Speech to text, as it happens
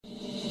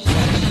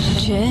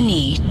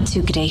Journey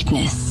to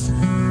greatness.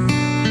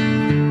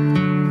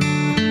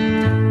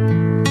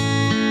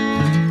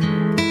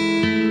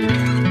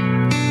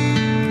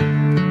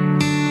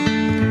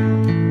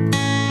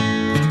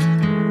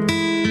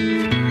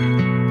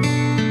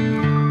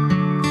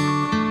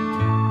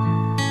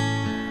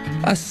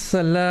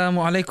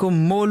 Assalamu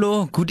alaikum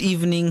molo, good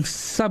evening,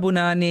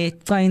 sabunane,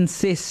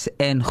 tainses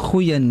and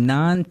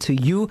goeienaand to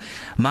you.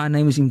 My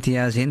name is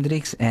Imtiaz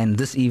Hendricks and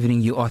this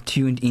evening you are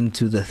tuned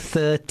into the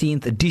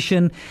 13th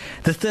edition,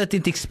 the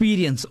 13th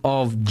experience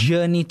of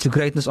Journey to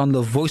Greatness on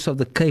the Voice of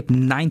the Cape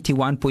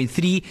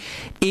 91.3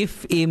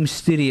 FM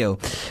stereo.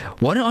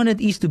 What an honor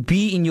it is to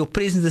be in your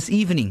presence this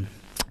evening.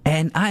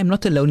 And I am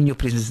not alone in your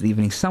presence this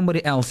evening.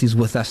 Somebody else is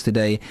with us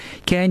today.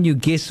 Can you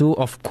guess who?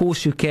 Of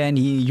course you can.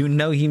 You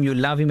know him, you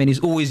love him, and he's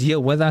always here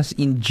with us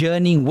in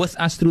journeying with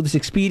us through this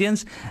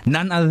experience.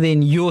 None other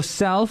than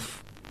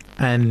yourself.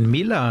 And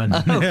Milan.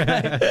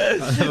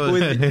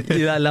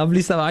 Yeah,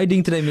 lovely stuff. How are you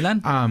doing today,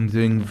 Milan? I'm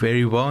doing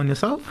very well. And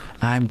yourself?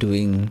 I'm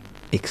doing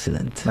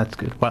excellent. That's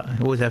good. Well, I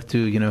always have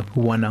to,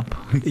 one up.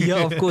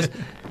 Yeah, of course.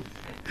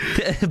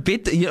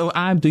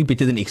 I'm doing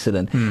better than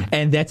excellent.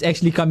 And that's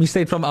actually coming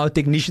straight from our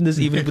technician this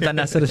evening, Putan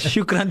Nasser.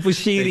 Shukran for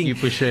sharing. Thank you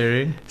for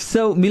sharing.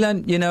 So,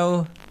 Milan,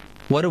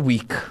 what a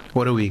week.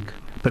 What a week.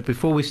 But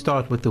before we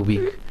start with the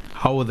week,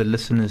 how are the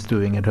listeners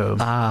doing at home?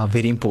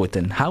 Very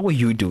important. How are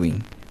you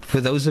doing? For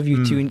those of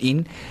you tuned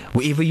in,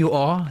 wherever you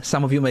are,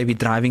 some of you may be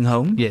driving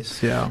home.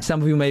 Yes, yeah.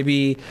 Some of you may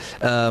be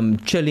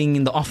chilling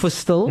in the office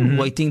still,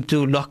 waiting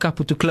to lock up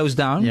or to close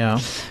down. Yeah.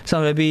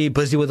 Some may be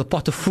busy with a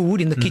pot of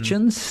food in the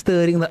kitchen,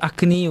 stirring the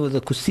akni or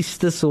the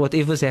kusistas or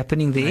whatever's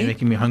happening there. You're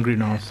making me hungry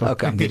now. So.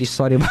 Okay, I'm very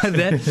sorry about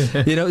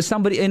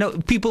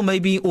that. People may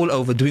be all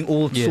over doing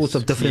all sorts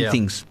of different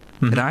things.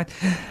 Right?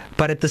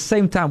 But at the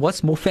same time,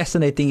 what's more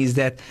fascinating is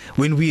that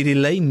when we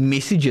relay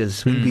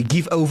messages, when we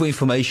give over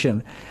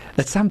information,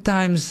 it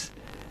sometimes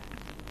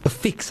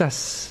affects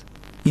us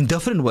in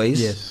different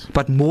ways,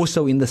 but more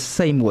so in the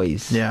same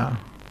ways. Yeah.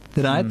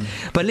 Right?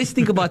 But let's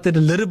think about that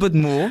a little bit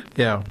more.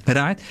 Yeah.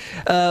 Right?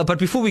 But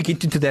before we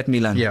get into that,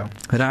 Milan. Yeah.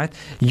 Right?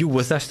 You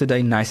with us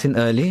today nice and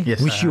early.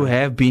 Yes, which you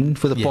have been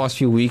for the past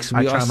few weeks.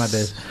 I try my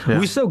best. Yeah.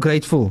 We're so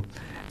grateful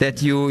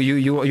that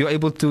you're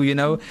able to,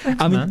 Thanks,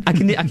 I mean,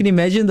 I can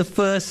imagine the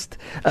first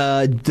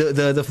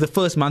the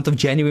first month of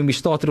January when we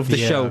started off the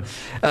show.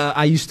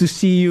 I used to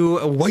see you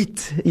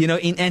wait,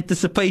 in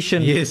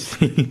anticipation. Yes.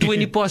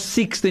 20 past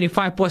 6,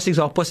 25 past 6,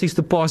 half past 6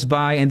 to pass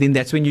by, and then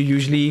that's when you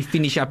usually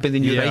finish up, and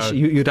then you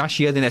rush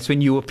here, then that's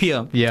when you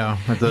appear. Yeah.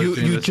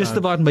 You just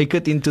about make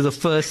it into the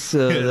first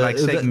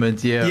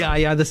segment.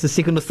 Yeah. That's the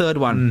second or third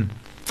one.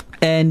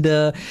 And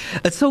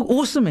it's so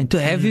awesome, man,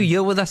 to have you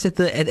here with us at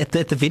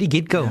the very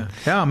get-go.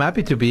 Yeah, I'm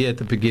happy to be at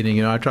the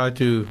beginning. I try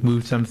to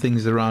move some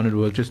things around at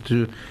work just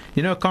to,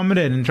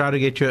 accommodate and try to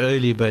get you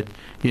early. But,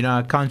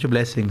 count your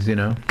blessings,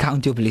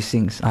 Count your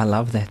blessings. I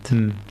love that.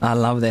 I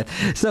love that.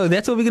 So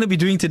that's what we're going to be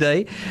doing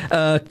today,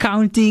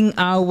 counting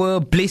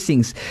our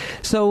blessings.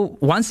 So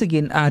once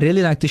again, I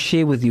really like to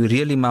share with you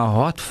really my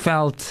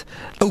heartfelt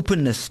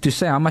openness to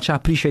say how much I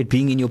appreciate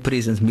being in your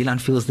presence. Milan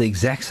feels the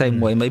exact same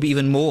way, maybe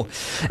even more.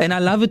 And I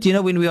love it,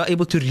 when we are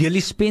able to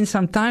really spend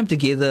some time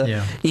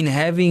together in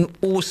having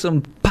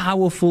awesome,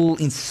 powerful,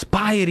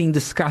 inspiring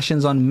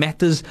discussions on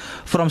matters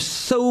from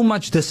so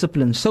much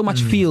discipline, so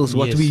much fields,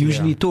 what we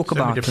usually talk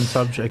about. So many different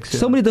subjects.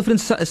 So many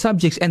different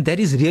subjects, and that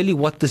is really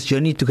what this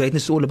journey to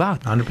greatness is all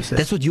about. 100%.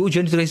 That's what your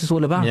journey to greatness is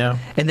all about. Yeah.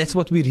 And that's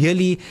what we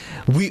really,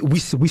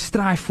 we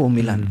strive for,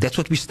 Milan. That's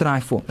what we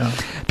strive for. Yeah.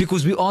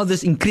 Because we are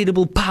this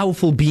incredible,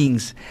 powerful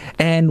beings.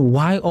 And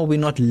why are we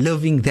not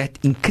living that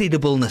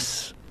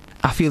incredibleness?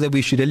 I feel that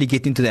we should really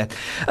get into that.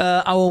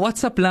 Our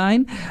WhatsApp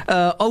line,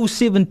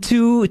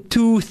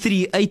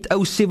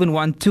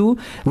 072-238-0712,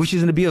 which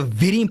is going to be a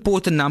very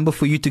important number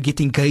for you to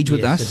get engaged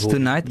with us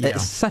tonight. Yeah.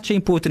 It's such an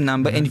important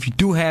number. And if you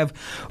do have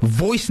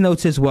voice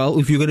notes as well,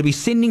 if you're going to be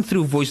sending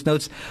through voice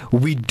notes,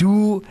 we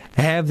do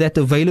have that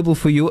available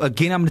for you.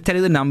 Again, I'm going to tell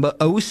you the number,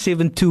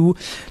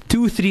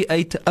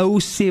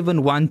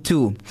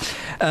 072-238-0712.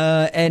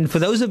 And for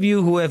those of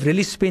you who have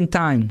really spent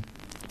time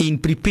in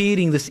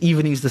preparing this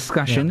evening's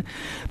discussion,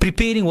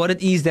 preparing what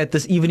it is that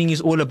this evening is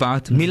all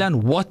about.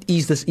 Milan, what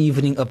is this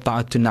evening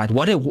about tonight?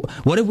 What have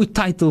we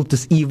titled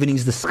this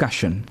evening's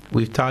discussion?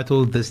 We've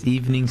titled this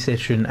evening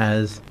session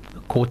as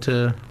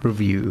Quarter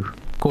Review.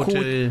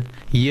 Quarter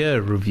year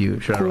review.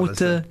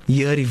 Quarter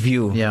year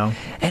review. Yeah.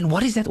 And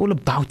what is that all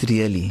about,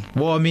 really?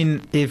 Well, I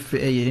mean, if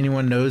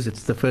anyone knows,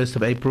 it's the 1st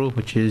of April,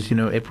 which is,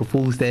 April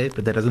Fool's Day,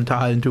 but that doesn't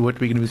tie into what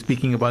we're going to be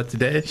speaking about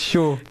today.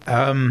 Sure.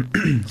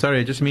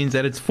 Sorry, it just means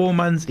that it's 4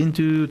 months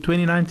into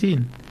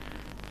 2019.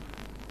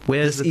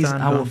 This is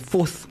our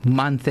 4th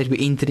month that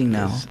we're entering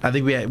now. Yes. I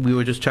think we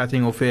were just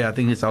chatting off air. I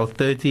think it's our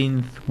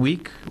 13th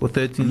week or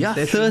 13th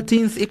session.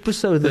 13th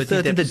episode, the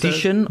 13th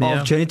edition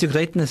of Journey to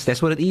Greatness.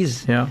 That's what it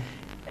is. Yeah.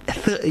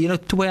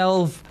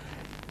 12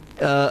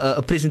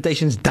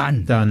 presentations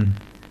done.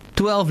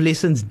 12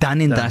 lessons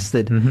done and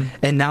dusted.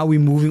 And now we're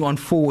moving on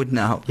forward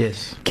now.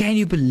 Yes. Can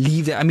you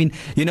believe that? I mean,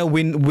 you know,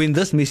 when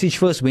this message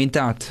first went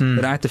out,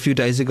 right, a few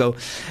days ago,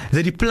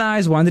 the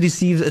replies one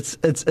receives,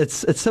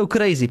 it's so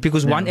crazy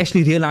because one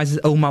actually realizes,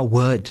 oh my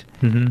word.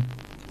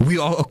 We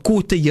are a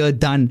quarter year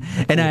done,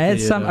 and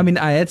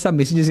I had some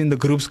messages in the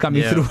groups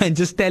coming through and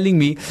just telling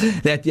me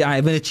that I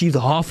haven't achieved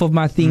half of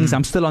my things.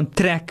 I'm still on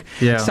track.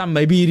 Some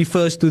maybe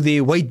refers to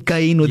their weight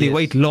gain or their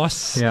weight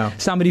loss.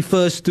 Some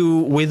refers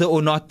to whether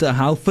or not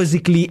how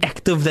physically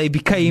active they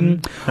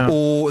became,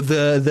 or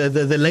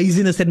the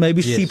laziness that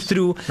maybe seeped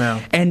through.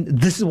 And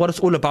this is what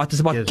it's all about. It's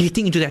about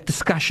getting into that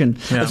discussion.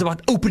 It's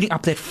about opening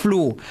up that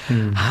floor.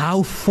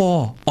 How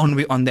far are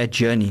we on that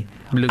journey?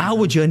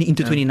 Our journey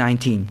into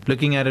 2019.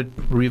 Looking at it,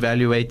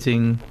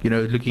 reevaluating,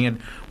 looking at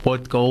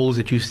what goals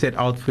that you set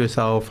out for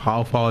yourself,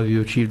 how far have you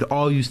achieved?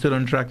 Are you still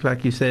on track,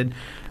 like you said?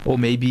 Or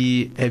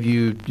maybe have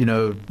you,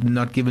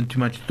 not given too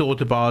much thought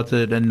about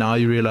it, and now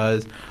you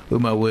realize, oh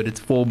my word, it's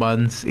 4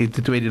 months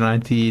into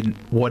 2019.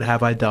 What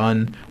have I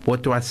done?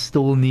 What do I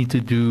still need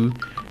to do?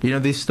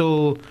 There's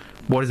still...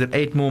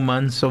 8 more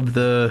months of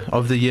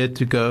the year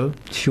to go.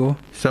 Sure.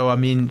 So I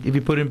mean, if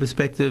you put it in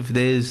perspective,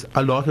 there's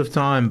a lot of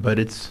time, but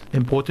it's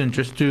important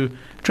just to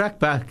track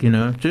back,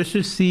 just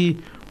to see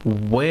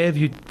what have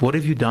you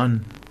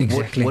done?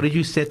 Exactly. What did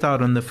you set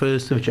out on the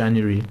 1st of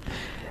January?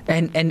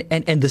 And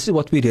this is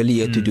what we're really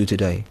here to do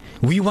today.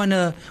 We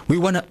wanna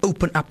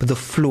open up the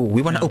floor.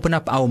 We wanna open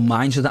up our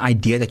minds to the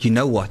idea that, you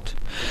know what?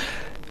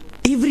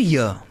 Every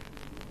year,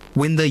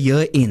 when the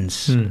year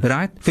ends,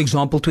 right? For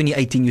example,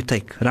 2018 you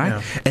take,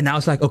 right? And now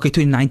it's like, okay,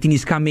 2019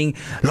 is coming.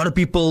 A lot of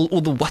people, all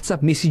the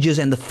WhatsApp messages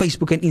and the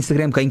Facebook and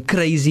Instagram going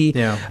crazy.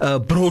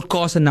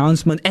 Broadcast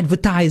announcement,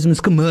 advertisements,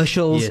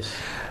 commercials,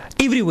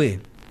 everywhere.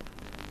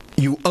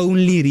 You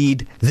only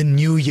read the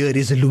New Year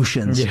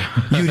resolutions.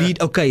 You read,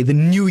 okay, the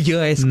new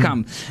year has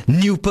come.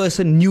 New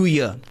person, new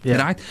year,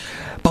 right?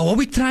 But what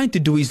we're trying to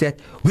do is that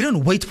we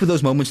don't wait for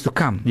those moments to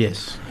come.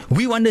 Yes.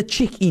 We want to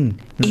check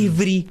in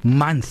every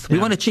month. We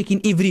want to check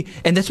in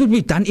and that's what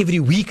we've done every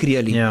week,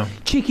 really.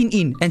 Checking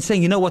in and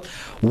saying, you know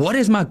what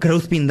has my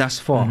growth been thus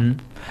far?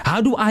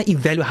 How do I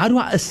evaluate? How do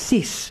I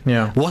assess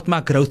what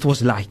my growth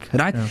was like,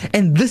 right?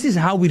 And this is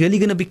how we're really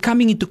going to be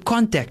coming into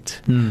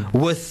contact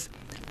with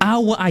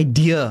our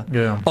idea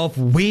of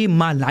where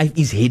my life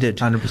is headed.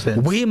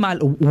 100%.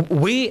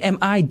 Where am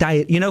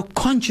I,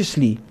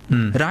 consciously,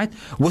 right,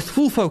 with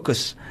full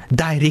focus,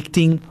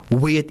 directing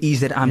where it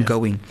is that I'm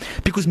going.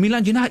 Because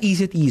Milan, you know how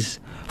easy it is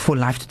for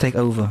life to take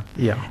over.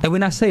 And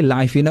when I say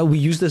life, we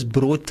use this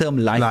broad term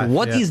life.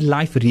 What is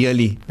life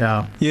really?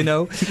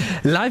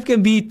 Life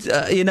can be,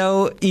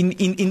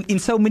 in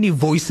so many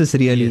voices,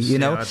 really.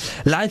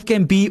 Life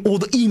can be all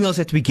the emails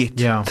that we get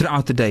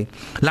throughout the day.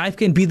 Life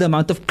can be the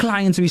amount of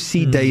clients we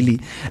see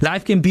daily.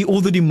 Life can be all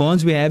the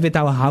demands we have at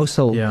our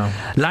household.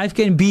 Life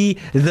can be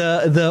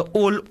the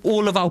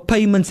all of our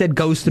payments that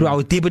goes through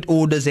our debit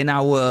orders and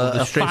our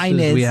the stresses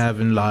finance we have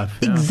in life.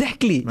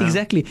 Exactly.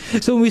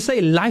 So when we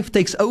say life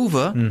takes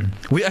over,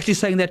 we're actually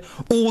saying that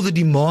all the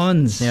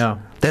demands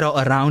that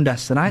are around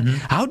us, right?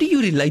 How do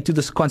you relate to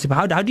this concept?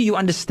 How do you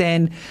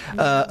understand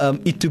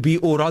it to be,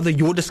 or rather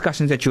your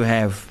discussions that you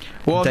have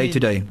day to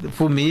day?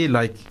 For me,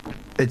 like,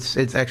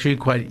 it's actually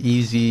quite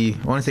easy.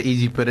 I want to say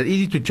easy, but it's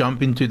easy to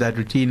jump into that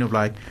routine of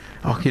like,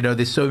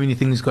 there's so many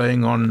things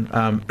going on.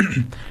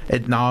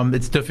 Now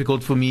it's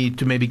difficult for me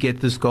to maybe get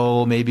this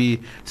goal,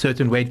 maybe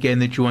certain weight gain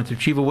that you want to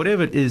achieve, or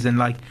whatever it is. And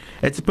like,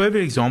 it's a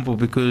perfect example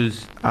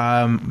because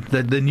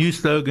the new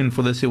slogan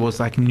for this year was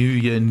like New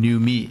Year, New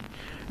Me.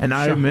 And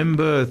I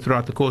remember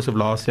throughout the course of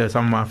last year,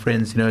 some of my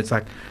friends, it's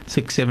like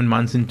 6-7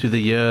 months into the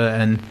year,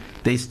 and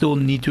they still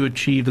need to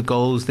achieve the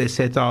goals they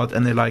set out,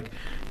 and they're like,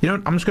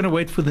 I'm just going to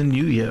wait for the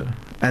new year,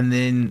 and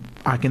then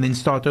I can then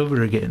start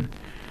over again.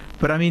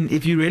 But I mean,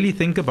 if you really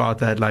think about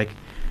that, like,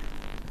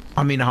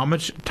 I mean, how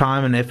much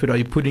time and effort are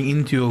you putting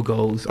into your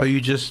goals? Are you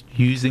just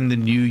using the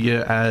new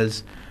year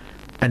as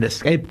an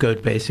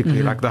scapegoat,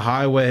 basically, like the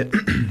highway,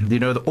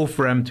 the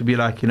off-ramp to be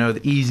like,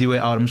 the easy way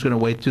out? I'm just going to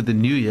wait till the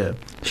new year.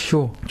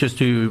 Sure. Just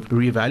to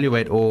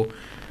reevaluate. Or,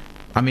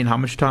 I mean, how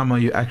much time are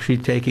you actually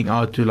taking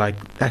out to like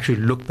actually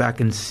look back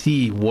and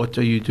see what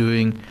are you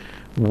doing,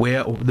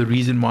 where the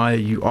reason why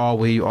you are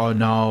where you are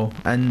now?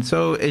 And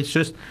so it's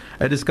just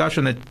a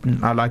discussion that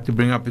I like to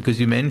bring up because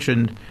you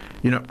mentioned,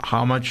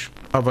 how much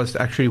of us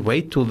actually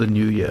wait till the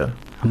new year.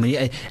 I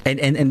mean,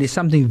 and there's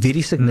something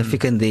very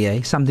significant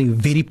there, something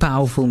very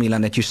powerful,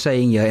 Milan, that you're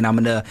saying here, and I'm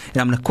gonna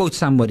quote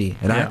somebody,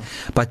 right?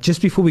 But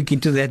just before we get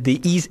into that, there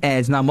is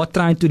ads. Now I'm not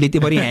trying to let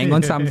everybody hang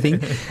on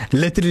something.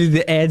 Literally,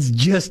 the ads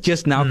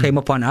just now came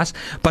upon us.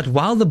 But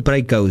while the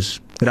break goes,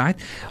 right,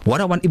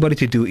 what I want everybody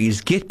to do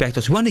is get back to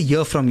us. We want to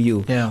hear from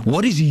you.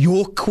 What is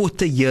your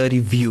quarter year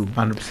review?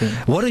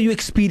 100%. What are your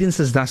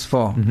experiences thus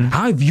far?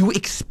 How have you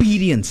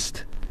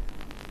experienced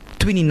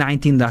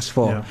 2019 thus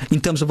far,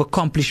 in terms of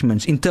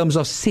accomplishments, in terms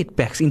of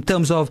setbacks, in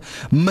terms of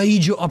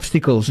major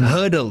obstacles,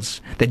 hurdles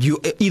that you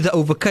either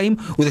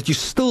overcame or that you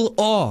still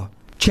are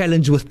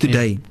challenged with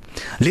today?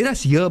 Let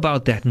us hear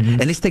about that.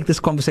 And let's take this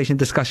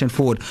discussion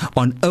forward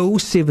on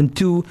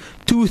 072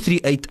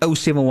 238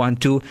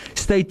 0712.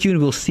 Stay tuned.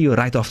 We'll see you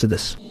right after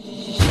this.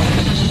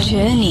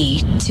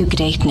 Journey to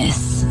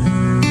greatness.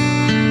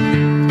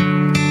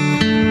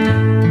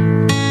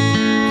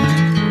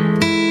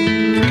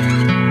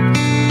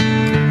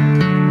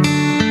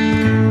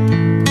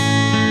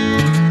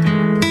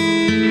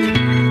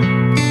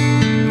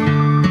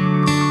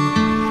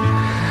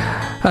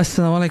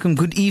 Assalamu alaikum,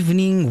 good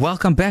evening.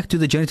 Welcome back to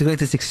the Journey to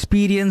Greatness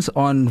experience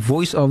on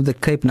Voice of the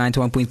Cape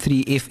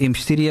 91.3 FM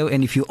studio.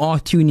 And if you are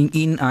tuning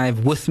in, I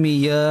have with me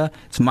here,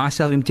 it's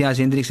myself, Imtiaz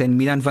Hendricks, and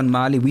Milan van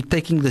Mali. We're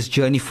taking this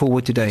journey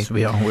forward today. Yes,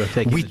 we are.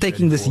 We're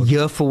taking this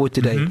year forward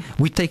today.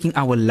 We're taking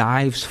our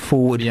lives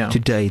forward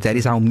today. That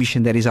is our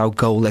mission. That is our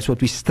goal. That's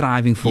what we're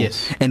striving for.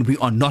 Yes. And we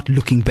are not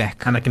looking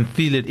back. And I can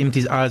feel it.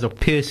 Imti's eyes are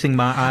piercing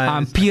my eyes.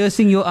 I'm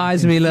piercing your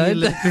eyes,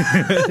 Milan.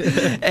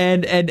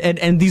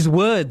 and these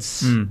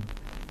words...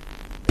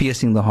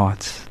 piercing the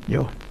hearts.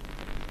 Yo.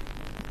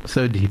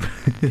 So deep.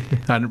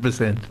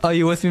 100%. Are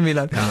you with me,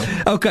 Milan?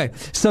 Yeah. Okay.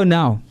 So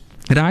now,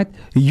 right,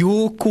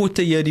 your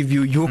quarter year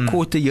review, your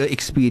quarter year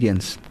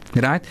experience,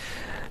 right?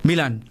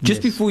 Milan,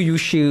 just before you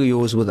share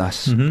yours with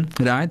us,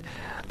 right?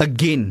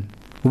 Again,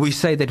 we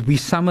say that we're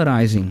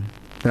summarizing,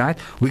 right?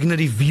 We're going to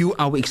review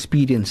our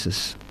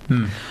experiences.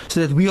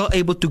 So that we are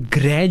able to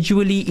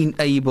gradually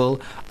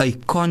enable a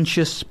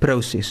conscious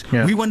process.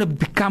 We want to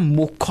become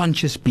more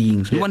conscious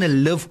beings. We want to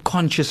live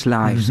conscious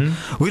lives.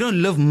 We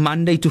don't live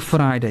Monday to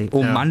Friday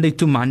or Monday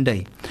to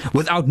Monday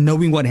without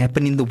knowing what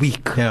happened in the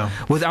week,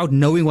 without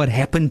knowing what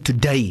happened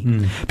today.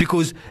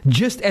 Because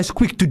just as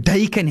quick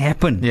today can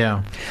happen,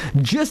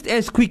 just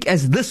as quick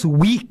as this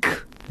week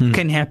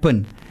can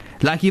happen.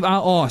 Like if I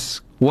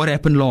ask, what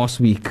happened last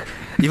week?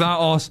 If I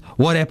ask,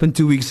 what happened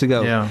 2 weeks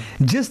ago?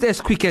 Just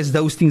as quick as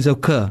those things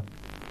occur,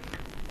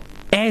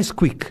 as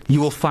quick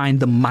you will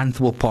find the month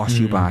will pass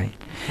you by.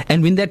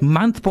 And when that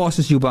month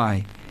passes you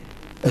by,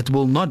 it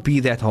will not be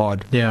that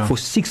hard for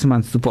 6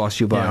 months to pass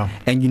you by.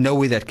 And you know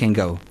where that can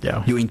go.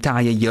 Your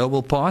entire year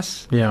will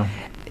pass.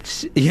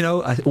 You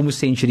know, almost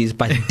centuries,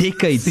 but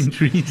decades.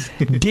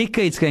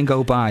 Decades can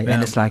go by,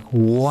 and it's like,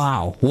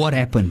 wow, what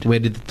happened? Where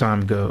did the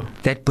time go?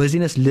 That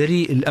busyness,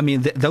 literally, I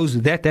mean,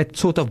 that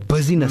sort of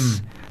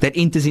busyness that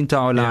enters into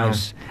our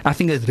lives, I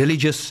think it really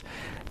just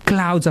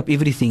clouds up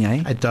everything,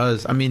 eh? It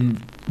does. I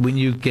mean, when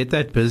you get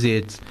that busy,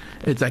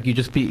 it's like you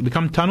just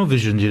become tunnel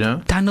visioned, you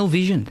know? Tunnel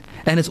visioned.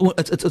 And it's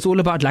all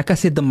about, like I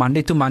said, the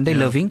Monday to Monday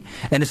living.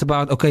 And it's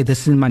about, okay,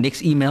 this is my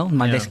next email,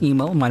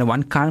 my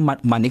one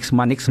client, my next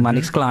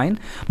client,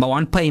 my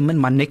one payment,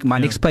 my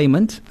next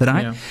payment,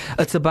 right?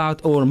 It's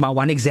about, or my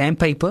one exam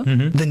paper,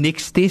 the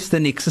next test, the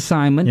next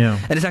assignment.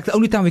 And it's like the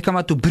only time we come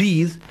out to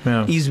breathe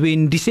is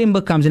when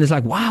December comes, and it's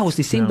like, wow, it's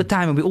December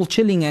time and we're all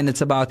chilling, and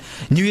it's about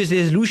New Year's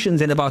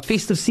resolutions and about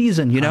festive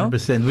season, you know?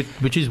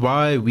 100%, which is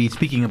why we're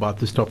speaking about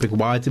this topic,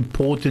 why it's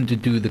important to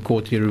do the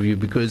quarter review,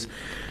 because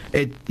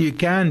you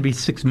can be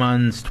 6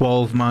 months,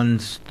 12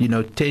 months,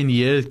 10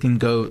 years can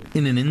go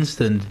in an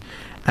instant.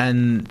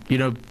 And,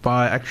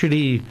 by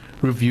actually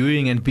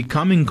reviewing and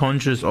becoming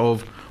conscious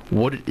of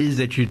what it is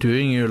that you're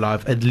doing in your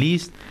life, at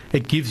least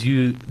it gives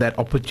you that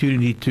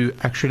opportunity to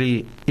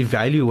actually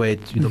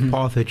evaluate the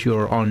path that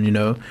you're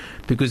on,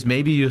 because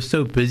maybe you're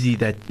so busy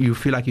that you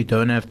feel like you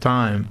don't have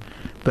time.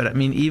 But I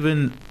mean,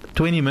 even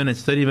 20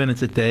 minutes, 30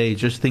 minutes a day,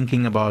 just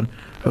thinking about,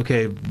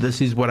 okay,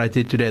 this is what I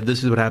did today.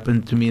 This is what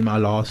happened to me in my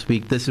last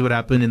week. This is what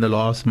happened in the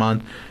last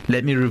month.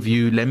 Let me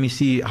review. Let me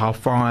see how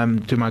far I'm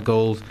to my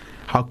goals.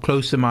 How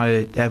close am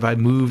I? Have I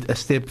moved a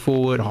step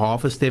forward,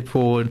 half a step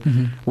forward?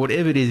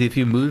 Whatever it is, if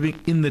you're moving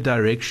in the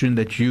direction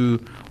that you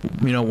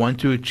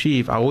want to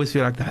achieve, I always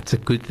feel like that's a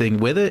good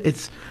thing. Whether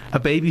it's a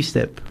baby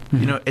step,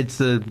 it's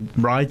the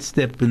right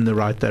step in the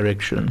right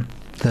direction.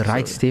 The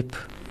right step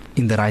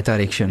in the right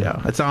direction.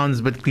 Yeah, it sounds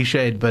a bit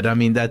cliched, but I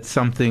mean that's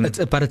something.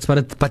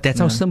 But that's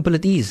how simple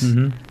it is.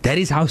 That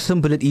is how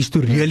simple it is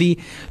to really,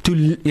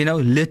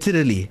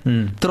 literally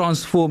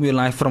transform your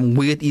life from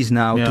where it is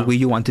now to where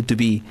you want it to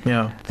be.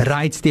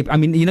 Right step. I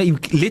mean,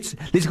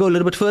 let's go a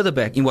little bit further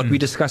back in what we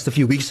discussed a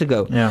few weeks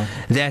ago.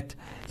 That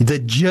the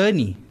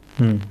journey,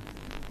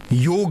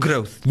 your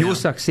growth, your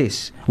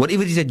success,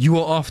 whatever it is that you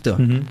are after,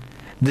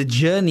 the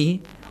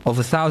journey of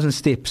 1,000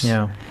 steps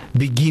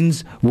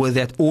begins with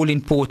that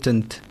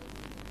all-important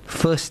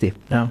first step.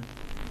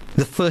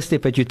 The first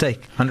step that you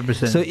take.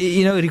 100%. So,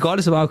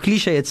 regardless of how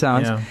cliche it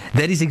sounds,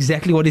 that is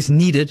exactly what is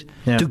needed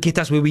to get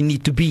us where we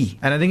need to be.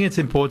 And I think it's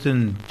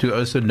important to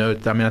also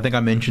note, I mean, I think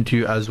I mentioned to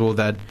you as well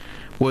that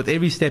with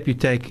every step you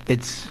take,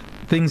 it's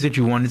things that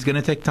you want. It's going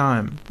to take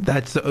time.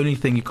 That's the only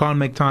thing. You can't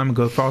make time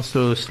go faster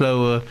or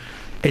slower.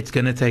 It's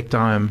going to take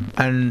time.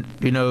 And,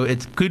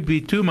 it could be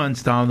 2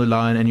 months down the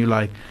line and you're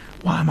like,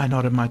 why am I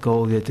not at my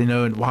goal yet?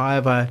 And why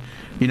have I,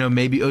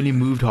 maybe only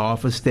moved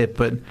half a step?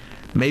 But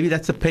maybe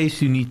that's the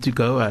pace you need to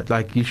go at.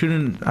 Like, you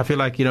shouldn't, I feel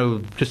like,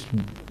 just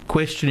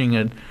questioning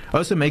it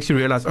also makes you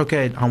realize,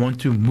 okay, I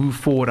want to move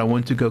forward. I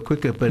want to go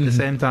quicker. But at the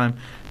same time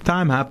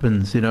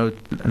happens,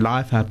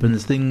 life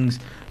happens, things,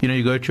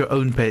 you go at your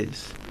own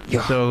pace.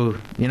 Yeah. So,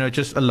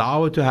 just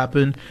allow it to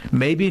happen.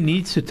 Maybe it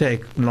needs to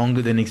take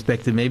longer than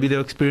expected. Maybe there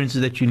are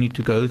experiences that you need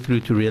to go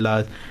through to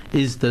realize,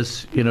 is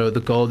this,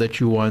 the goal that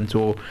you want?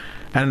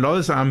 And a lot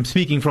of times, I'm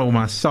speaking from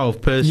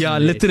myself personally. Yeah,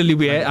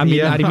 literally. I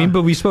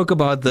remember we spoke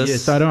about this.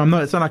 Yes,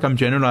 it's not like I'm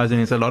generalizing.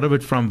 It's a lot of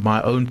it from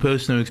my own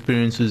personal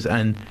experiences.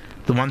 And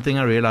the one thing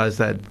I realized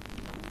that,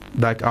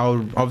 like,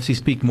 I'll obviously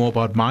speak more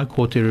about my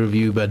quarter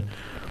review, but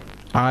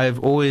I've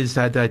always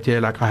had that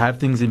idea, like, I have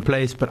things in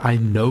place, but I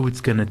know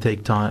it's going to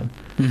take time.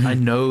 Mm-hmm. I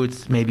know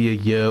it's maybe a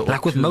year or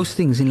like with two. most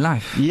things in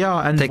life.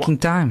 Yeah. And taking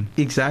time.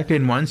 Exactly.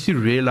 And once you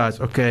realize,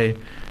 okay,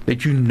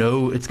 that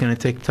it's going to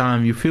take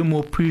time, you feel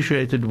more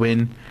appreciated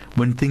when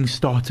things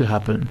start to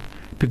happen.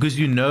 Because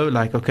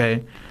like,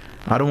 okay,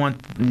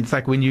 it's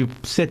like when you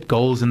set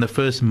goals in the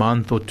first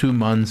month or 2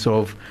 months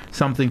of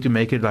something to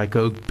make it like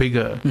go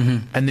bigger. Mm-hmm.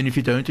 And then if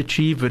you don't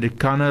achieve it, it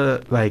kind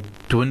of like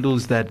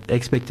dwindles that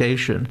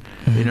expectation.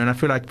 Mm-hmm. And I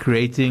feel like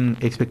creating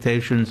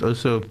expectations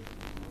also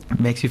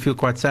makes you feel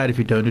quite sad if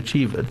you don't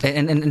achieve it.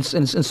 And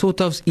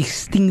sort of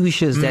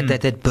extinguishes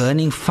that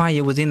burning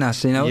fire within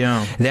us,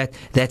 Yeah.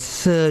 that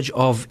surge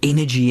of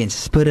energy and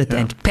spirit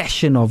and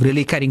passion of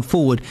really carrying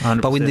forward.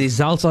 100%. But when the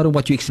results aren't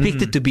what you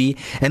expect it to be,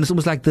 and it's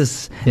almost like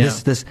this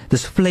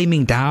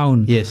flaming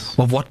down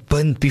of what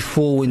burnt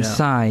before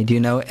inside,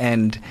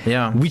 and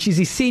which is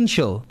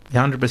essential.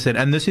 100%.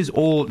 And this is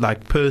all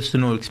like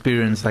personal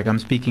experience. Like I'm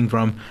speaking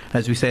from,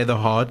 as we say, the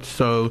heart.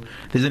 So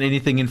there isn't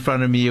anything in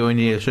front of me or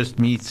any. It's just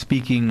me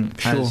speaking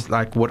as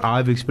like what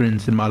I've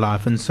experienced in my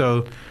life. And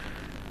so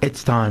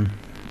it's time.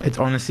 It's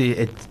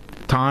honestly,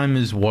 time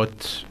is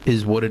what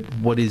is needed.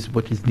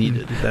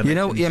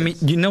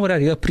 What I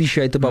really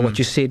appreciate about what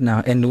you said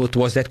now, and what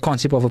was that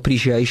concept of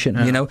appreciation.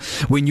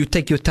 When you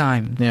take your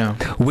time,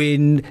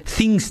 when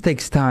things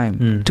takes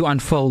time to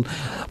unfold,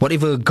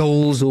 whatever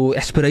goals or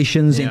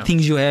aspirations and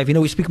things you have.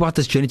 We speak about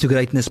this journey to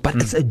greatness, but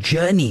it's a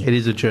journey. It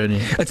is a journey.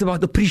 It's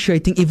about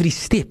appreciating every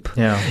step.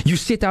 You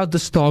set out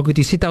this target,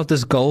 you set out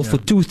this goal for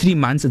 2-3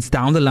 months. It's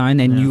down the line,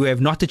 and you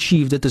have not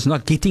achieved it. It's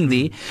not getting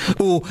there,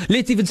 or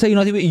let's even say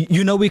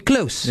we're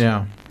close.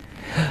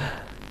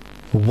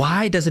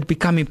 Why does it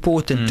become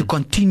important to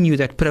continue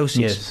that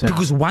process?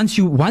 Because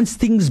once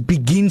things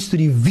begins to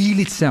reveal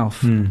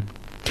itself,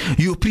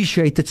 you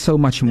appreciate it so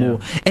much more.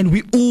 And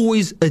we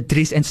always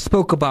address and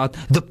spoke about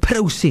the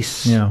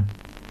process.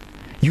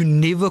 You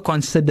never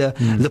consider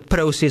the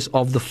process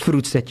of the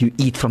fruits that you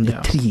eat from the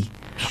tree.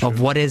 Sure.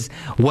 Of what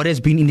has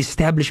been in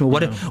establishment,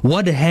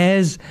 what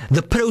has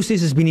the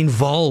process has been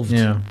involved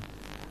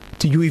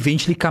to you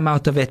eventually come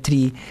out of that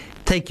tree,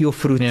 take your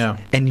fruit and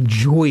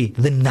enjoy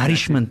the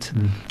nourishment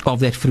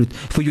of that fruit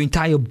for your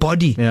entire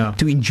body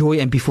to enjoy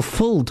and be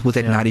fulfilled with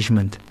that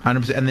nourishment.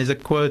 100%. And there's a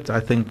quote, I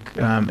think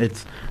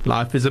it's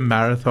life is a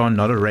marathon,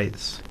 not a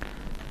race.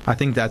 I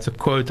think that's a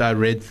quote I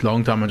read a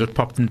long time. It just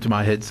popped into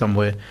my head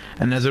somewhere.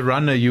 And as a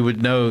runner, you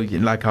would know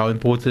like how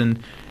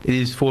important it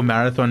is for a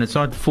marathon. It's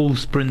not full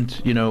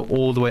sprint,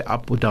 all the way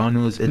up or down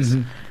hills.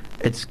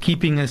 It's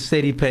keeping a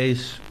steady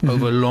pace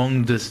over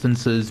long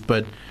distances,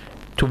 but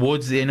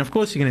towards the end, of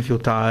course, you're going to feel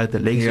tired. The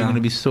legs are going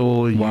to be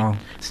sore.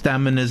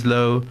 Stamina is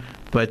low,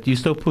 but you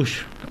still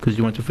push because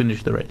you want to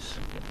finish the race.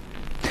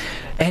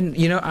 And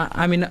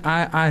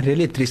I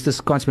really address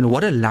this concept.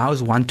 What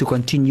allows one to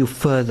continue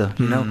further?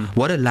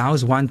 What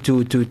allows one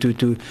to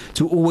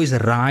always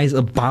rise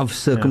above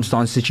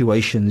circumstance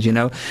situations?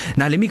 Now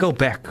let me go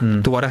back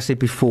to what I said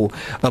before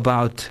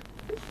about.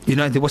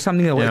 There was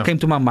something that came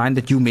to my mind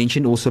that you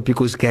mentioned also,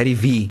 because Gary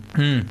V.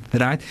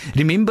 Right?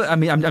 Remember,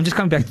 I'm just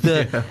coming back to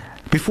the.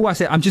 Before I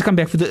said, I'm just coming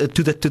back to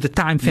the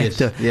time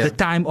factor, the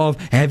time of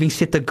having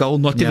set a goal,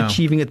 not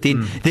achieving it.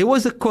 Then there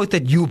was a quote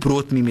that you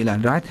brought me,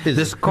 Milan, right?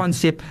 This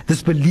concept,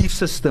 this belief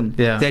system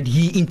that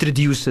he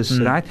introduces,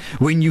 right?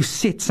 When you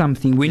set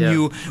something, when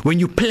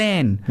you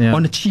plan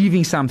on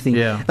achieving something,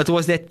 it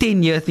was that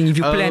 10-year thing. If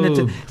you plan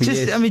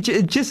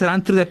it, just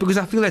run through that, because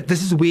I feel like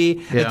this is where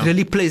it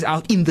really plays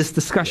out in this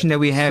discussion that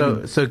we're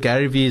having. So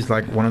Gary V is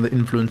like one of the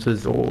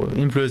influencers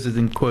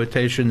in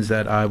quotations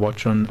that I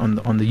watch on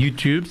the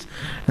YouTubes,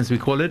 as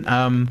we call it.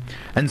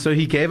 And so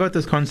he gave out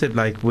this concept,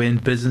 like when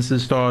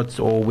businesses start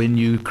or when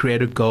you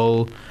create a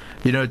goal,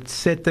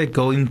 set that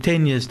goal in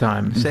 10 years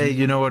time.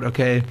 Say,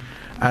 okay,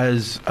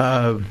 as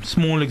a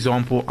small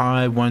example,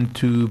 I want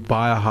to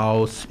buy a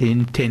house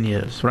in 10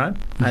 years, right?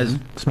 As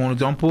a small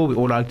example, we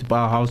all like to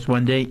buy a house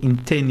one day in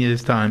 10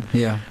 years time.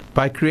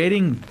 By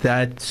creating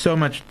that so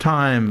much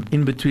time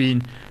in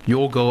between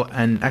your goal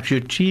and actually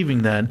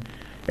achieving that,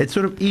 it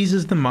sort of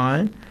eases the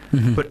mind,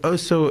 but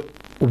also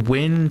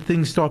when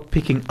things start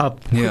picking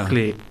up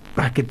quickly,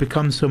 like it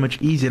becomes so much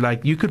easier.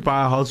 Like you could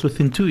buy a house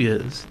within 2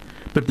 years,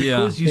 but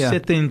because you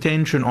set the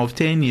intention of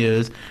 10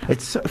 years,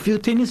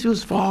 10 years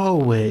feels far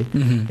away,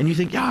 and you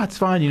think, it's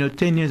fine,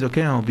 10 years,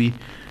 okay, I'll be,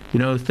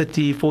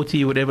 30,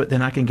 40, whatever,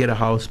 then I can get a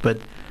house. But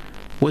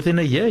within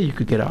a year, you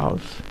could get a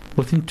house.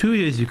 Within 2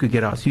 years, you could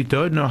get out. So you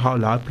don't know how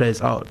life plays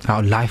out.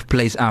 How life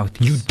plays out.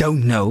 You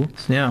don't know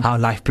Yeah. how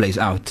life plays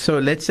out. So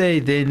let's say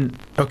then,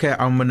 okay,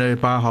 I'm going to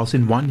buy a house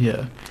in 1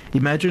 year.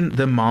 Imagine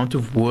the amount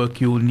of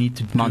work you'll need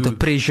to do. Amount of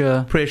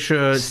pressure,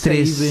 stress,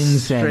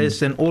 savings,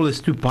 stress, and all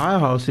this to buy a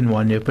house in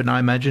 1 year. But now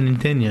imagine in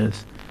 10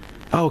 years.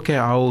 Okay,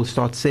 I will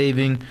start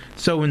saving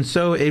so and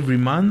so every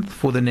month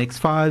for the next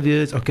 5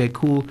 years. Okay,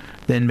 cool.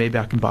 Then maybe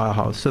I can buy a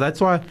house. So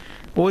that's why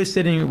always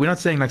setting, we're not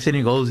saying like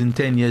setting goals in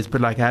 10 years,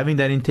 but like having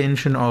that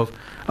intention of,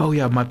 oh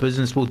yeah, my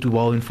business will do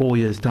well in 4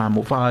 years' time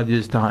or 5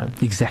 years' time.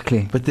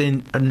 Exactly. But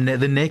then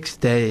the next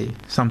day,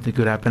 something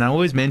could happen. I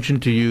always mention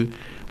to you,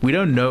 we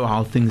don't know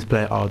how things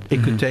play out.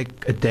 It could take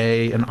a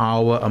day, an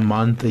hour, a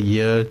month, a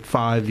year,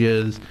 5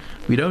 years.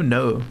 We don't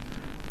know.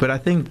 But I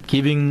think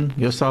giving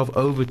yourself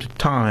over to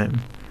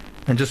time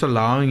and just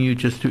allowing you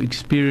just to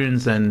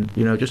experience and,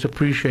 just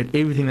appreciate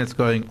everything that's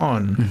going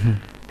on,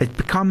 it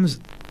becomes,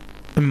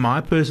 in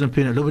my personal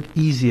opinion, a little bit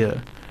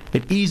easier.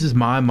 It eases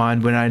my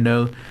mind when I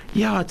know,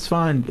 yeah, it's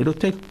fine. It'll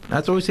take,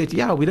 that's always said,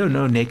 yeah, we don't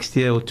know next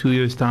year or 2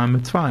 years' time.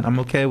 It's fine. I'm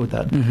okay with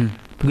that.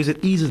 Because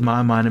it eases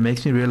my mind and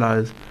makes me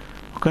realize,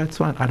 okay, it's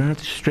fine. I don't have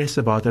to stress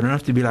about it. I don't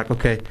have to be like,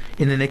 okay,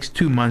 in the next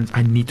 2 months,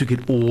 I need to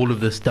get all of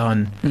this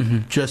done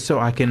just so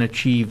I can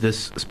achieve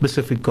this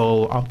specific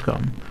goal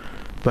outcome.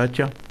 But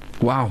yeah.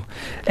 Wow.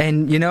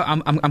 And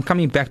I'm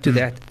coming back to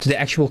that, to the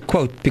actual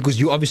quote, because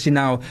you're obviously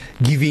now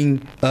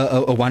giving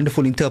a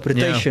wonderful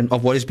interpretation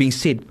of what is being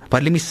said.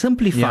 But let me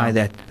simplify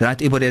that,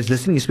 right? Everybody that's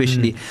listening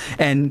especially.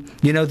 And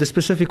the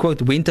specific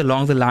quote went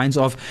along the lines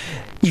of,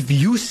 if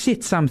you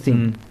set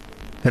something,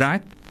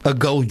 right, a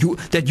goal,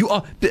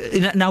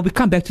 now we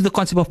come back to the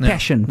concept of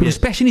passion, because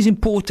passion is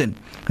important,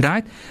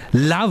 right?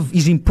 Love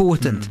is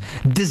important.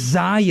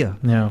 Desire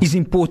is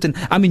important.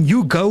 I mean,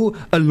 you go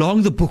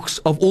along the books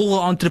of all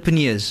the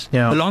entrepreneurs,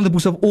 along the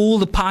books of all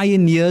the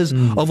pioneers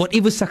of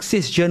whatever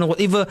success journal,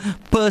 whatever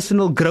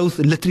personal growth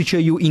literature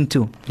you're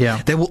into.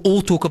 They will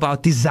all talk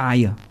about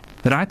desire,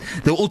 right?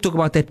 They will all talk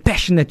about that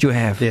passion that you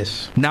have.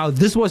 Yes. Now,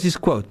 this was his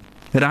quote,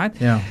 right?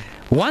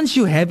 Once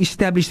you have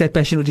established that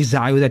passion or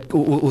desire,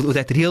 or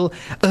that real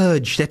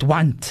urge, that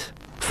want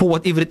for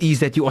whatever it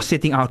is that you are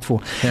setting out for,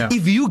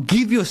 if you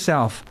give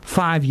yourself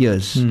 5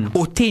 years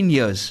or 10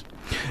 years,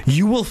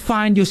 you will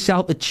find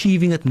yourself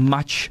achieving it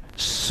much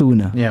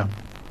sooner.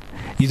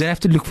 You don't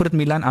have to look for it,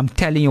 Milan. I'm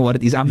telling you what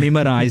it is. I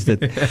memorized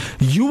it.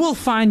 You will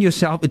find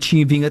yourself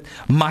achieving it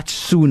much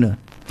sooner.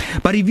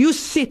 But if you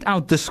set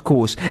out this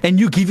course and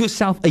you give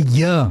yourself a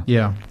year,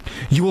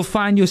 you will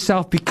find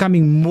yourself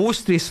becoming more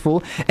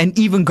stressful and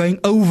even going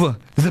over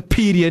the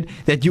period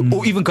that you,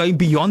 or even going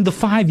beyond the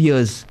 5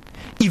 years,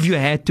 if you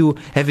had to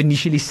have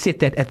initially set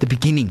that at the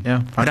beginning.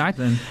 Right?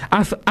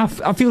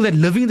 I feel that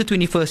living in the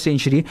 21st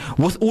century,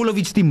 with all of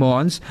its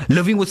demands,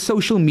 living with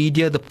social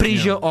media, the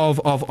pressure of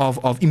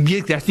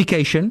immediate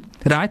gratification,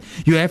 right?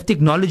 You have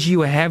technology,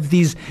 you have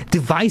these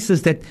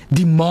devices that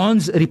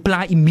demands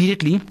reply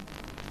immediately,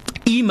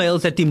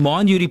 emails that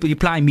demand you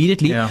reply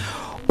immediately.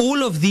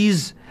 All of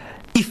these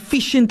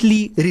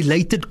efficiently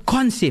related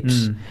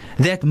concepts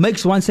that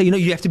makes one say,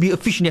 you have to be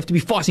efficient, you have to be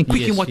fast and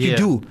quick in what you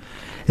do.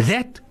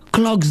 That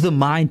clogs the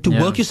mind to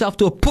work yourself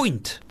to a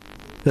point,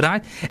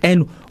 right?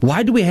 And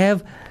why do we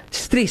have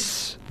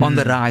stress on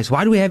the rise?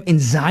 Why do we have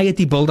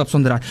anxiety build-ups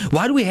on the rise?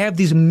 Why do we have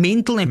these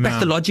mental and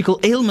pathological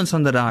ailments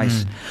on the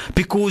rise?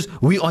 Because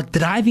we are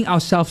driving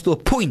ourselves to a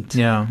point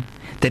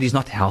that is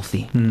not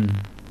healthy.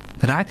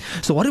 Right?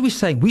 So what are we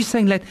saying? We're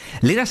saying that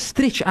let us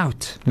stretch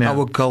out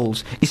our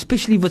goals,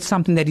 especially with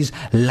something that is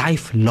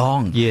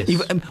lifelong.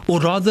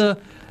 Or rather,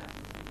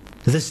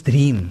 this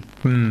dream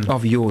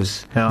of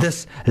yours,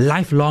 this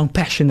lifelong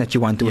passion that you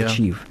want to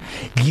achieve.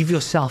 Give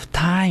yourself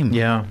time.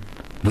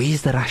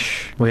 Where's the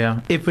rush?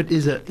 If it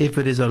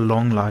is a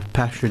long life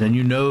passion, and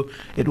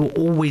it will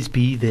always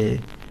be there,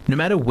 no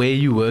matter where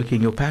you're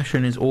working, your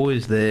passion is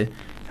always there.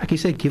 Like you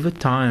said, give it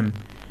time.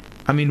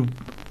 I mean,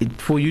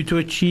 for you to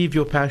achieve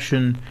your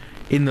passion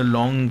in the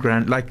long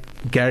run,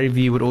 like Gary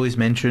Vee would always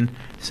mention,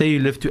 say you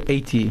live to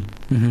 80.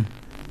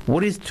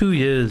 What is 2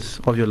 years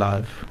of your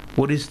life?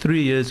 What is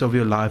 3 years of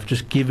your life?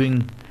 Just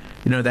giving,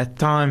 that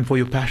time for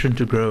your passion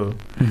to grow.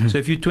 So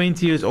if you're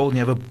 20 years old and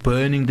you have a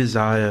burning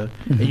desire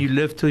and you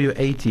live till you're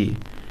 80,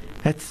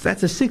 that's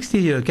a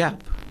 60-year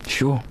gap.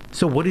 Sure.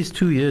 So what is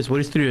 2 years? What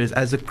is 3 years?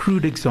 As a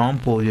crude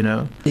example,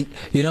 Milan,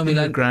 in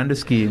a grander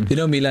scheme.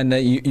 Milan,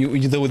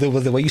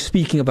 the way you're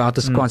speaking about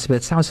this concept,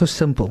 it sounds so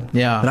simple.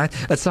 Right?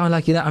 It sounds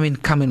like,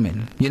 come in,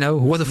 man.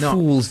 Who are the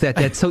fools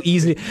that so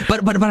easily.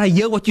 But I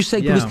hear what you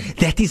say, because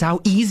that is how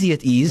easy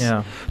it is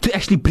to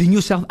actually bring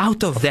yourself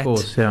out of that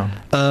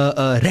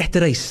rat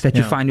race that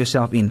you find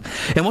yourself in.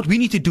 And what we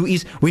need to do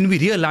is, when we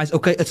realize,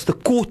 okay, it's the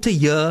quarter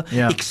year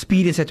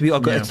experience that we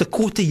are going, it's the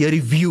quarter year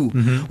review.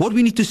 What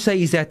we need to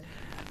say is that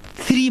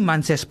 3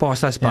 months has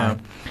passed us by.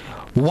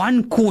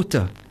 1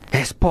 quarter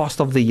has passed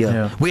of the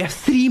year. We have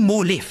 3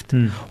 more left.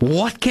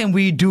 What can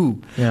we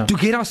do to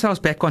get ourselves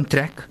back on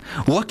track?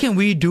 What can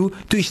we do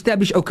to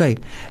establish, okay,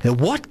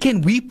 what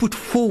can we put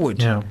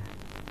forward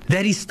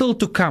that is still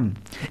to come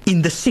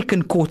in the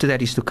second quarter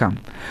that is to come?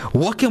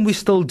 What can we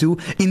still do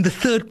in the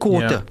third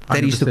quarter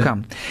that is to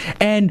come?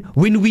 And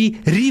when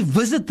we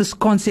revisit this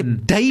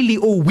concept daily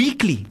or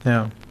weekly,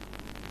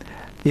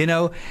 you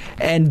know,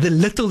 and the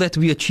little that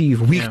we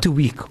achieve week to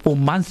week or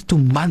month to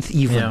month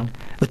even,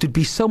 it would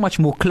be so much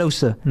more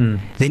closer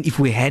than if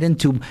we hadn't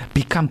to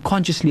become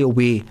consciously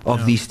aware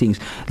of these things.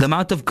 The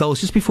amount of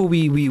goals, just before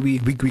we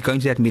go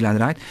into that, Milan,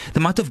 right? The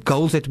amount of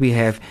goals that we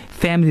have,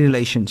 family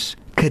relations,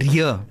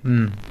 career,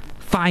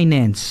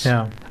 finance,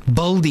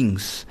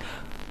 buildings,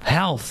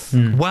 health,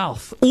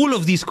 wealth, all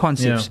of these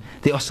concepts.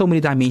 There are so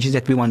many dimensions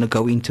that we want to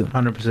go into.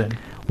 100%.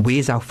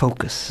 Where's our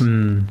focus?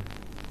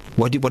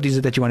 What is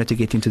it that you wanted to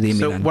get into there,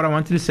 Milan? So what I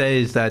wanted to say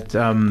is that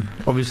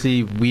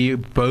obviously we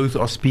both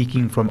are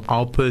speaking from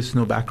our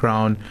personal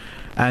background,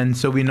 and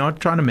so we're not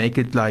trying to make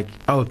it like,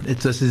 oh,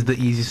 this is the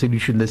easy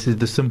solution, this is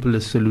the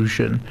simplest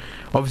solution.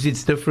 Obviously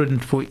it's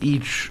different for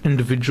each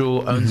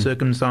individual own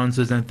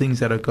circumstances and things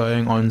that are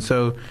going on.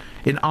 So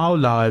in our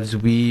lives,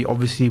 we've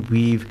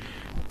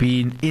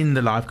been in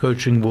the life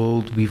coaching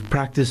world, we've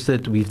practiced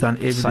it, we've done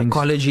everything,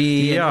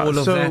 psychology and all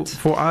of that. So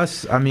for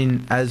us, I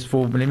mean,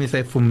 let me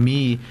say for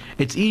me,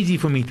 it's easy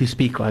for me to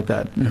speak like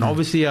that. And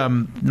obviously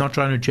I'm not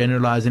trying to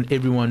generalize and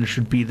everyone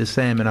should be the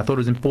same, and I thought it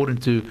was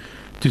important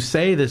to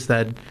say this,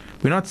 that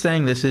we're not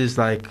saying this is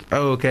like,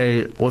 oh,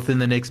 okay, within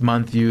the next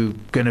month you're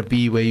gonna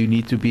be where you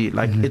need to be.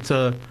 Like it's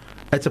a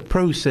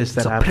process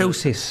that happens. It's a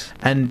process.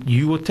 And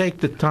you will take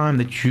the time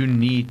that you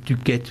need to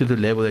get to the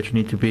level that you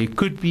need to be. It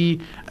could be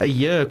a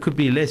year, it could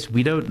be less,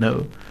 we don't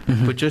know.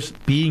 But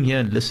just being here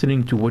and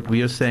listening to what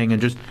we are saying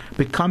and just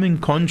becoming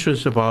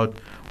conscious about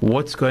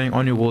what's going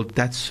on in your world,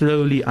 that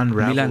slowly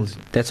unravels.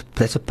 Milan,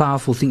 that's a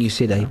powerful thing you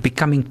said, eh?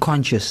 Becoming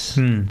conscious.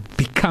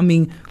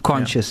 Becoming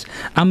conscious.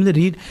 I'm gonna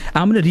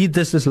read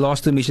this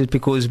last two messages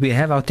because we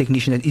have our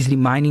technician that is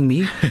reminding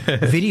me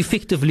very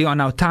effectively on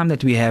our time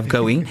that we have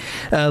going.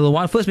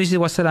 The first message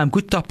was, Salam,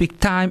 good topic,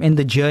 time and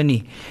the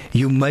journey.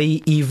 You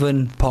may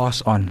even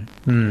pass on.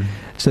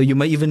 So you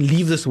may even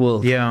leave this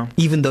world,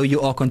 even though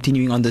you are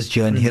continuing on this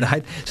journey,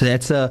 right? So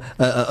that's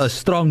a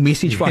strong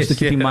message for us to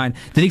keep in mind.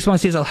 The next one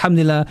says,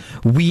 Alhamdulillah,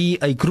 we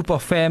a group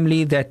of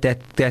family that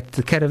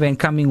caravan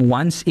coming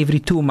once every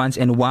 2 months,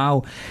 and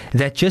wow,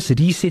 that just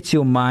resets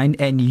your mind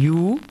and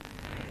you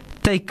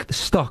take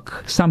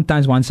stock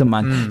sometimes once a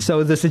month.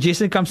 So the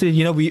suggestion comes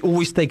to, we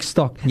always take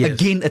stock.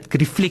 Again, it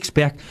reflects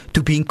back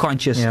to being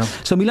conscious.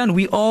 So Milan,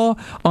 we are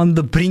on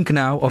the brink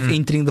now of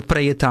entering the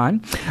prayer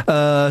time.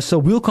 So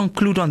we'll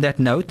conclude on that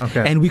note.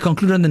 And we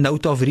conclude on the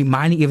note of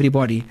reminding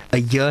everybody,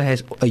 a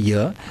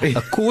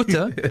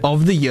quarter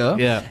of the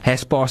year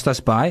has passed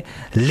us by.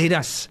 Let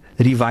us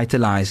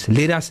revitalize,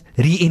 let us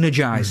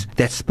re-energize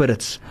that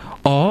spirits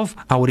of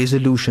our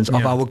resolutions,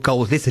 of our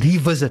goals. Let's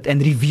revisit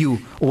and review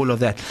all of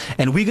that.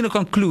 And we're going to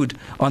conclude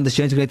on this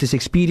Journey to Greatness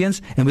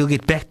experience, and we'll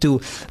get back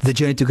to the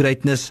Journey to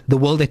Greatness, the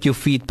world at your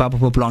feet, Papa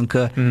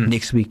Blanca,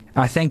 next week.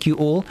 I thank you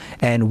all,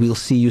 and we'll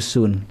see you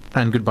soon.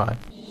 And goodbye.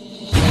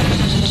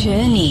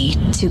 Journey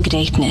to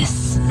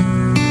Greatness.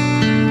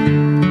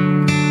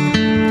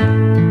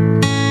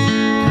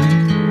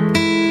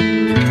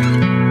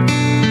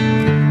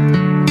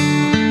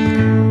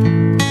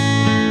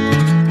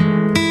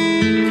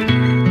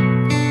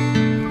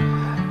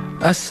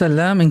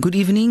 Assalam and good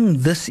evening.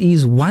 This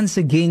is once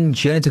again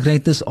Journey to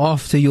Greatness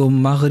after your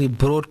Maghrib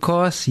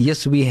broadcast.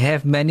 Yes, we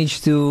have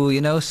managed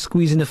to,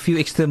 squeeze in a few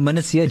extra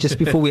minutes here just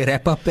before we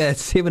wrap up at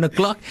 7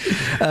 o'clock.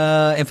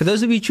 And for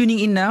those of you tuning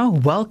in now,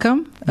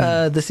 welcome.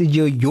 This is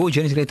your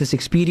Journey to Greatness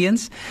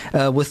experience.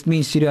 With me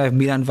in studio, I have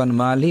Milan van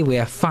Mali. We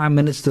have 5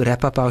 minutes to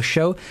wrap up our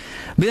show.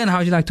 Milan, how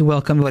would you like to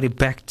welcome everybody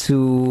back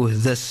to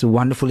this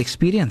wonderful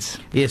experience?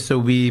 Yes,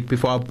 so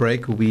before our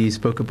break, we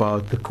spoke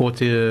about the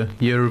quarter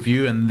year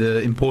review and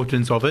the importance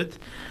of it,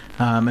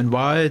 and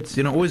why it's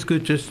always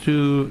good just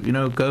to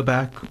go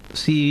back,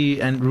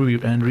 see and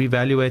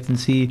reevaluate and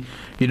see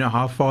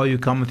how far you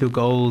come with your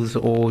goals,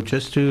 or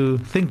just to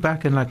think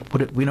back and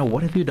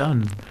what have you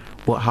done,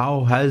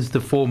 how has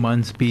the 4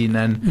 months been?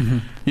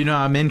 And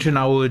I mentioned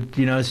I would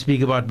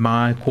speak about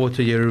my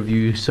quarter year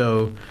review,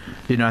 so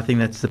I think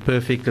that's the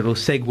perfect little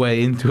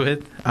segue into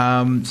it.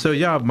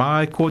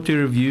 My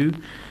quarter review,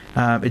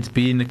 it's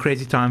been a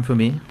crazy time for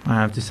me, I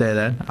have to say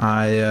that.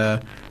 I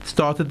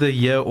started the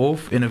year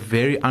off in a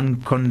very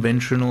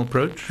unconventional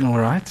approach. All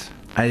right.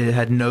 I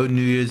had no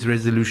New Year's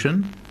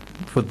resolution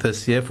for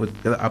this year, for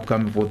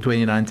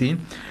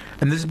 2019.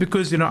 And this is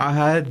because, I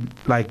had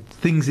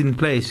things in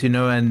place,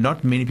 and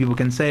not many people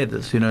can say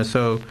this,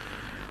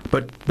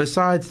 but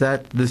besides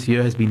that, this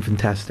year has been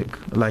fantastic.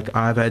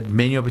 I've had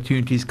many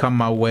opportunities come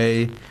my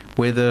way,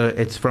 whether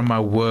it's from my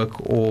work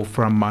or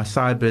from my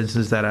side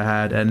business that I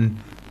had. And,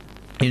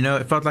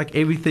 it felt like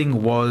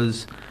everything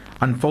was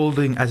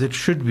unfolding as it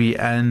should be,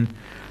 and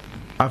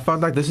I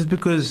felt like this is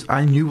because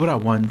I knew what I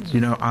want.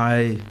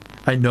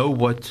 I know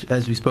what,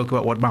 as we spoke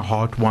about, what my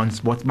heart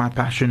wants, what's my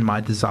passion,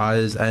 my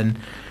desires, and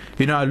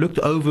I looked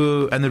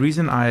over, and the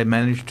reason I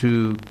managed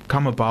to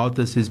come about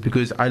this is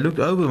because I looked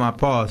over my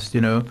past,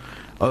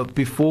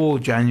 before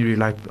January,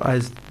 like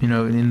as you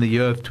know, in the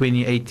year of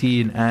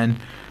 2018, and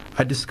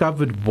I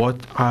discovered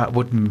what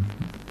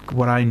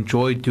I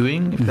enjoy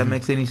doing, if that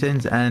makes any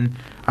sense, and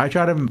I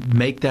try to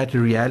make that a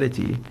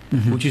reality,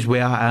 which is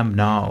where I am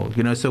now.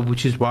 You know, so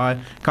which is why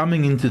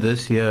coming into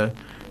this year,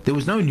 there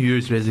was no New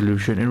Year's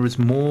resolution. It was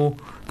more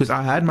because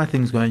I had my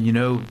things going, you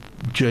know,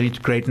 journey to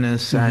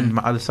greatness and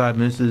my other side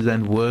businesses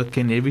and work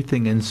and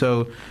everything. And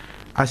so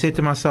I said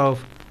to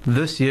myself,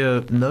 this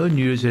year, no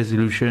New Year's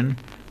resolution,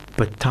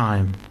 but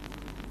time.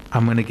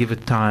 I'm going to give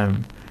it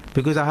time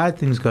because I had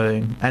things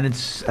going, and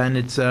it's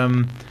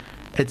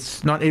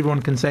not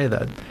everyone can say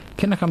that.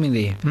 Can I come in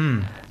there?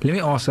 Let me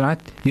ask,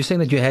 right? You're saying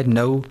that you had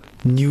no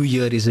New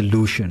Year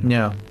resolution.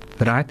 Yeah.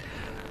 Right?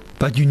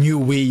 But you knew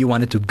where you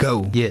wanted to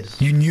go.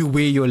 Yes. You knew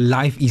where your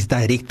life is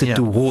directed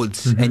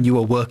towards, and you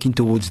were working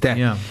towards that.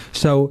 Yeah.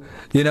 So,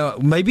 you know,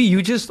 maybe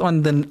you just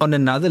on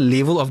another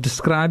level of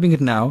describing it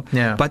now.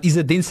 Yeah. But is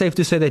it then safe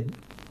to say that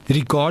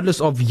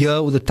regardless of year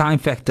or the time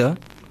factor,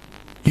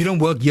 you don't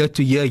work year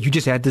to year, you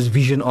just had this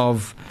vision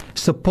of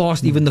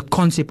surpassed even the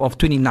concept of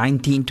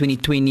 2019,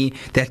 2020,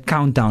 that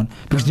countdown.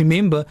 Because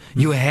remember,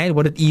 you had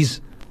what it is,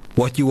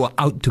 what you were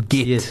out to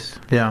get. Yes.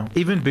 Yeah.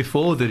 Even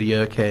before the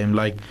year came,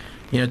 like,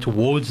 you know,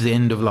 towards the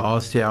end of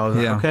last year, I was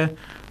like, okay,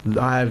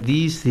 I have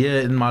these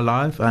here in my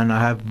life, and I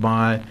have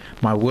my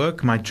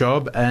work, my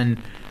job, and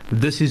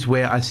this is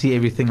where I see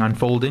everything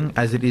unfolding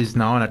as it is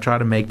now, and I try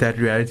to make that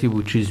reality,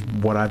 which is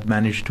what I've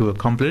managed to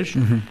accomplish.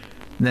 And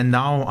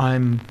now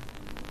I'm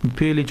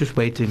purely just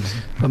waiting.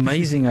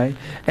 Amazing, eh?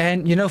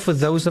 And you know, for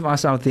those of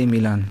us out there,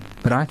 Milan,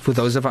 right? For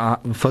those of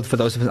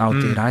us out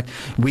there, right?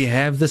 We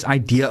have this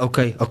idea.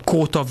 Okay, a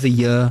quarter of the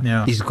year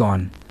is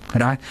gone,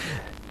 right?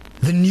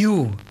 The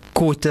new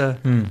quarter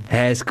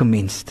has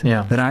commenced,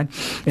 right?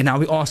 And now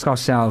we ask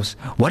ourselves,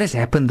 what has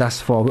happened thus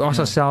far? We ask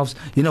ourselves,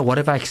 you know, what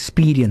have I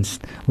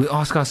experienced? We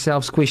ask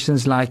ourselves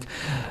questions like,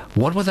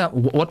 what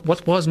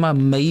was my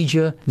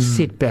major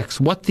setbacks?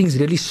 What things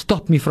really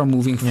stopped me from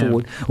moving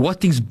forward?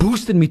 What things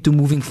boosted me to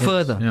moving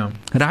further?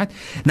 Right?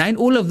 Now, in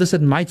all of this,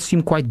 it might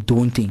seem quite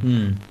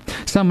daunting.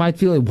 Some might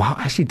feel, wow,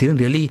 I actually didn't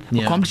really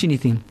accomplish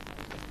anything.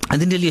 I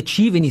didn't really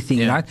achieve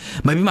anything, right?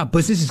 Maybe my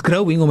business is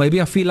growing, or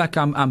maybe I feel like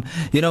I'm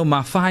you know,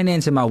 my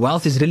finance and my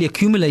wealth is really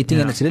accumulating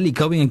and it's really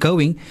going and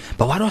going.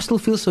 But why do I still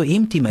feel so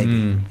empty,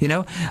 maybe? You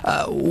know,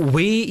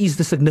 where is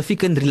the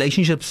significant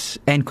relationships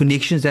and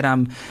connections that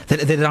I'm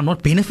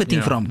not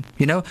benefiting from?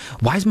 You know,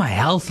 why is my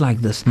health like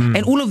this?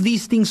 And all of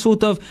these things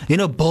sort of, you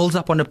know, builds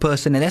up on a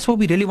person. And that's why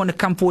we really want to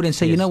come forward and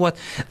say, you know what,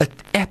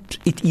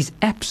 it is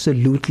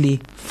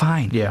absolutely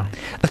fine. Yeah.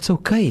 It's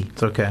okay.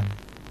 It's okay.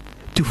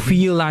 To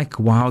feel like,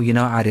 wow, you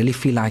know, I really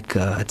feel like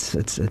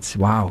it's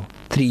wow.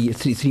 Three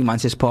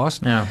months has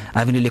passed. I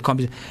haven't really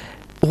accomplished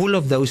all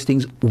of those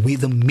things.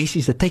 With the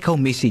message, the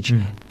take-home message: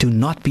 do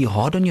not be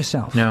hard on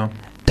yourself.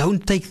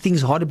 Don't take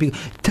things harder.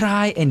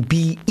 Try and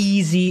be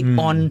easy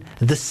on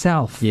the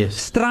self.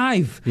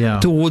 Strive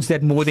towards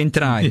that more than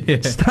try.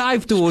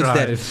 Strive towards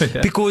that.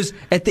 Because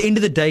at the end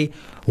of the day,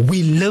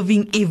 we're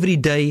living every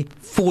day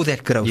for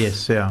that growth.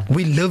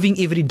 We're living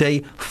every day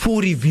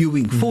for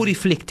reviewing, for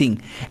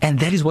reflecting. And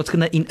that is what's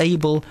going to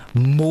enable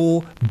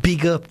more,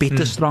 bigger,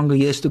 better, stronger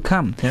years to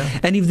come.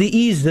 And if there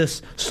is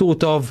this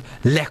sort of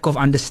lack of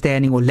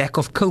understanding or lack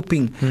of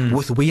coping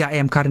with where I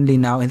am currently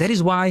now, and that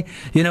is why,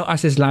 you know,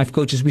 us as life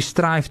coaches, we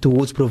strive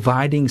towards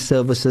providing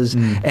services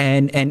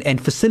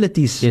and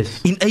facilities,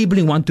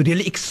 enabling one to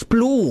really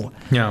explore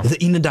the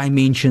inner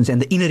dimensions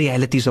and the inner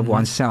realities of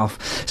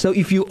oneself. So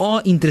if you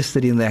are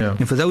interested in that,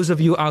 and for those of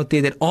you out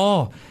there that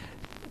are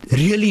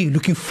really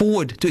looking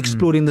forward to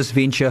exploring this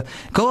venture,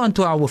 go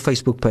onto our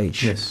Facebook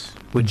page.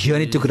 With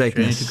Journey to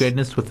Greatness. Journey to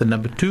Greatness with the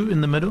number 2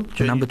 in the middle.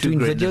 Number 2 in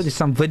video. There's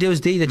some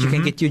videos there that you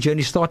can get your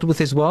journey started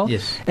with as well.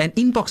 And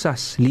inbox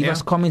us. Leave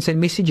us comments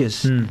and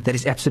messages. That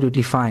is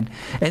absolutely fine.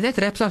 And that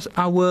wraps up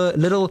our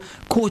little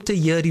quarter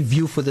year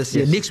review for this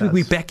year. Next week,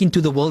 we're back into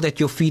the world at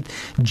your feet.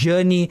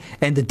 Journey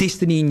and the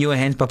destiny in your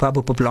hands, Papa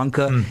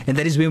Blanca. And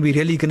that is when we're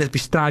really going to be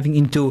striving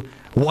into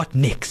what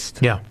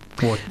next.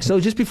 So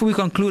just before we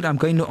conclude, I'm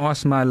going to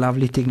ask my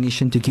lovely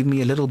technician to give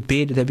me a little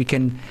bed that we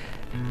can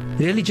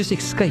really just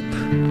escape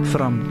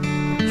from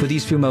for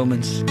these few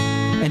moments,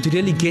 and to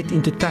really get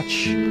into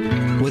touch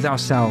with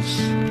ourselves,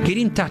 get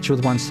in touch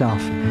with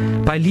oneself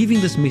by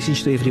leaving this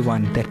message to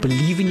everyone that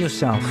believe in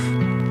yourself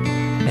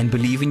and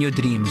believe in your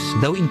dreams.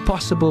 Though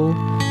impossible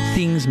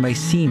things may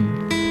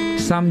seem,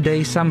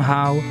 someday,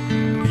 somehow,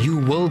 you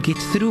will get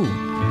through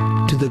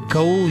to the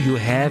goal you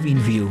have in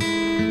view.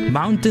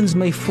 Mountains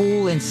may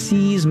fall and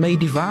seas may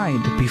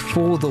divide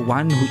before the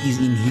one who is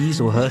in his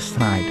or her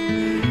stride.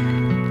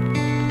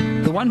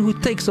 The one who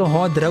takes a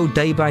hard road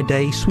day by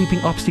day, sweeping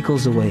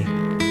obstacles away.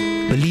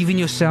 Believe in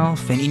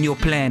yourself and in your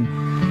plan.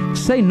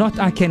 Say not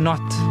I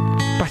cannot,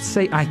 but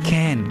say I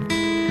can.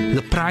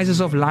 The prizes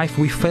of life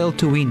we fail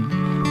to win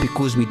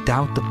because we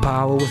doubt the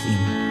power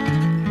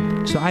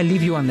within. So I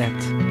leave you on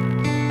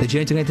that. the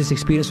Journey to Greatness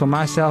experience for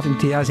myself,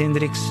 Imtiaz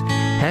Hendricks.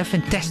 Have a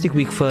fantastic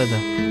week further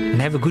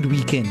and have a good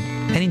weekend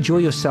and enjoy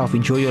yourself,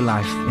 enjoy your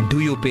life and do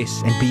your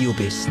best and be your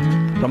best.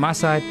 From my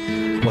side,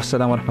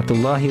 wassalamu wa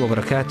rahmatullahi wa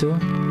barakatuh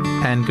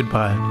and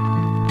goodbye.